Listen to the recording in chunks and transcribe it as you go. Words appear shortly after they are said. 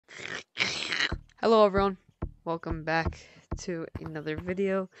Hello everyone, welcome back to another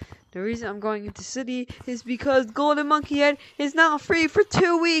video. The reason I'm going into City is because Golden Monkey Head is now free for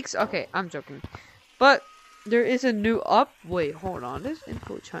 2 weeks. Okay, I'm joking. But there is a new wait, hold on, this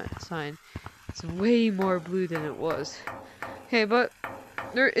info sign is way more blue than it was. Okay, but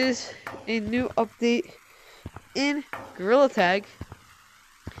there is a new update in Gorilla Tag.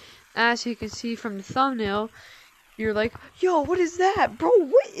 As you can see from the thumbnail, you're like, yo, what is that? Bro,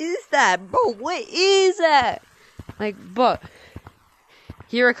 what is that? Bro, what is that? Like, but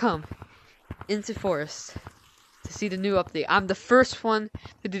here I come into Forest to see the new update. I'm the first one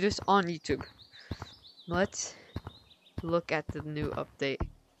to do this on YouTube. Let's look at the new update.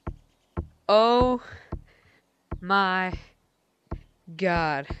 Oh my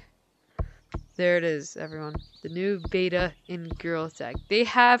god. There it is, everyone. The new beta in Gorilla Tag. They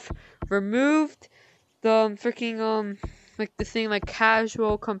have removed the freaking like the thing like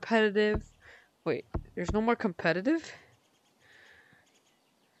casual, competitive. Wait, there's no more competitive?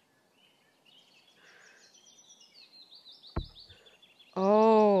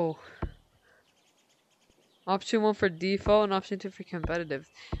 Oh. Option 1 for default and option 2 for competitive.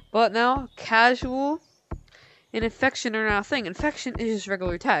 But now casual and infection are now a thing. Infection is just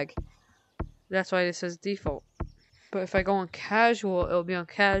regular tag. That's why it says default. But if I go on casual, it'll be on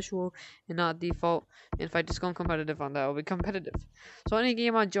casual and not default. And if I just go on competitive on that, it'll be competitive. So any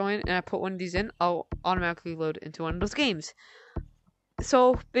game I join and I put one of these in, I'll automatically load into one of those games.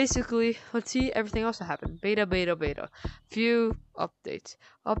 So basically, let's see everything else that happened. Beta. Few updates.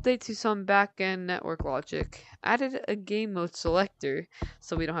 Update to some backend network logic. Added a game mode selector,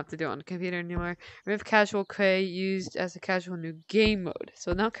 so we don't have to do it on the computer anymore. Remove casual K used as a casual new game mode.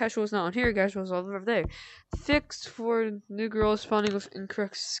 So now casual is not on here, casual is all over there. Fixed for new girls spawning with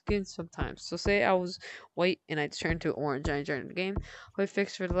incorrect skin sometimes. So say I was white and I turned to orange and I joined the game. We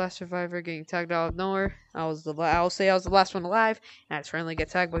fixed for the last survivor getting tagged out of nowhere. I'll say I was the last one alive, and I finally get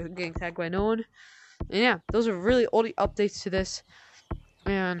tagged by getting tagged by no one. And yeah, those are really old updates to this,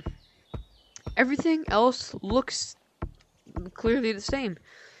 and everything else looks clearly the same.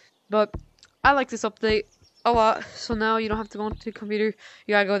 But I like this update a lot. So now you don't have to go into the computer.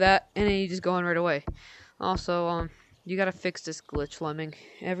 You gotta go that, and then you just go in right away. Also, you gotta fix this glitch, Lemming.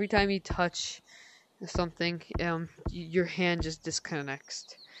 Every time you touch something, your hand just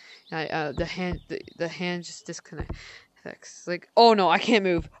disconnects. The hand just disconnects. Like, oh no, I can't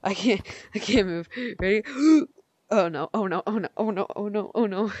move. I can't move. Ready? Oh no.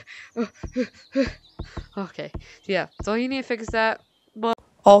 Okay. Yeah. So you need to fix that. But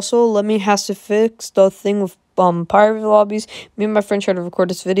also, Lemmy has to fix the thing with private lobbies. Me and my friend tried to record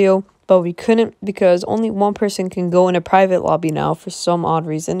this video, but we couldn't because only one person can go in a private lobby now for some odd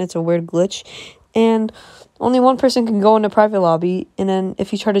reason. It's a weird glitch. And only one person can go in a private lobby, and then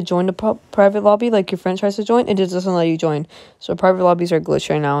if you try to join the private lobby, like your friend tries to join, it just doesn't let you join. So private lobbies are glitched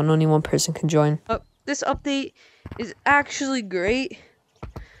right now, and only one person can join. This update is actually great,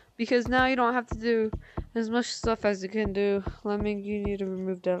 because now you don't have to do as much stuff as you can do. Lemming, you need to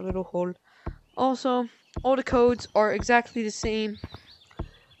remove that little hole. Also, all the codes are exactly the same,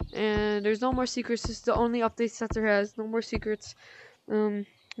 and there's no more secrets. It's the only updates that there has. No more secrets.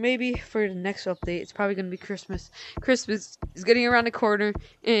 Maybe for the next update, it's probably going to be Christmas. Christmas is getting around the corner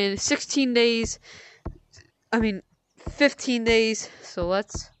in 16 days. 15 days. So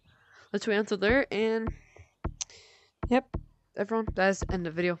let's wait until there. And yep, everyone, that's the end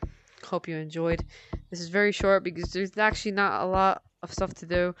of the video. Hope you enjoyed. This is very short because there's actually not a lot of stuff to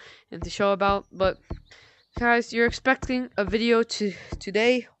do and to show about. But guys, you're expecting a video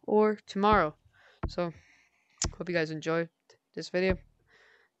today or tomorrow. So hope you guys enjoyed this video.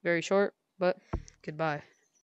 Very short, but goodbye.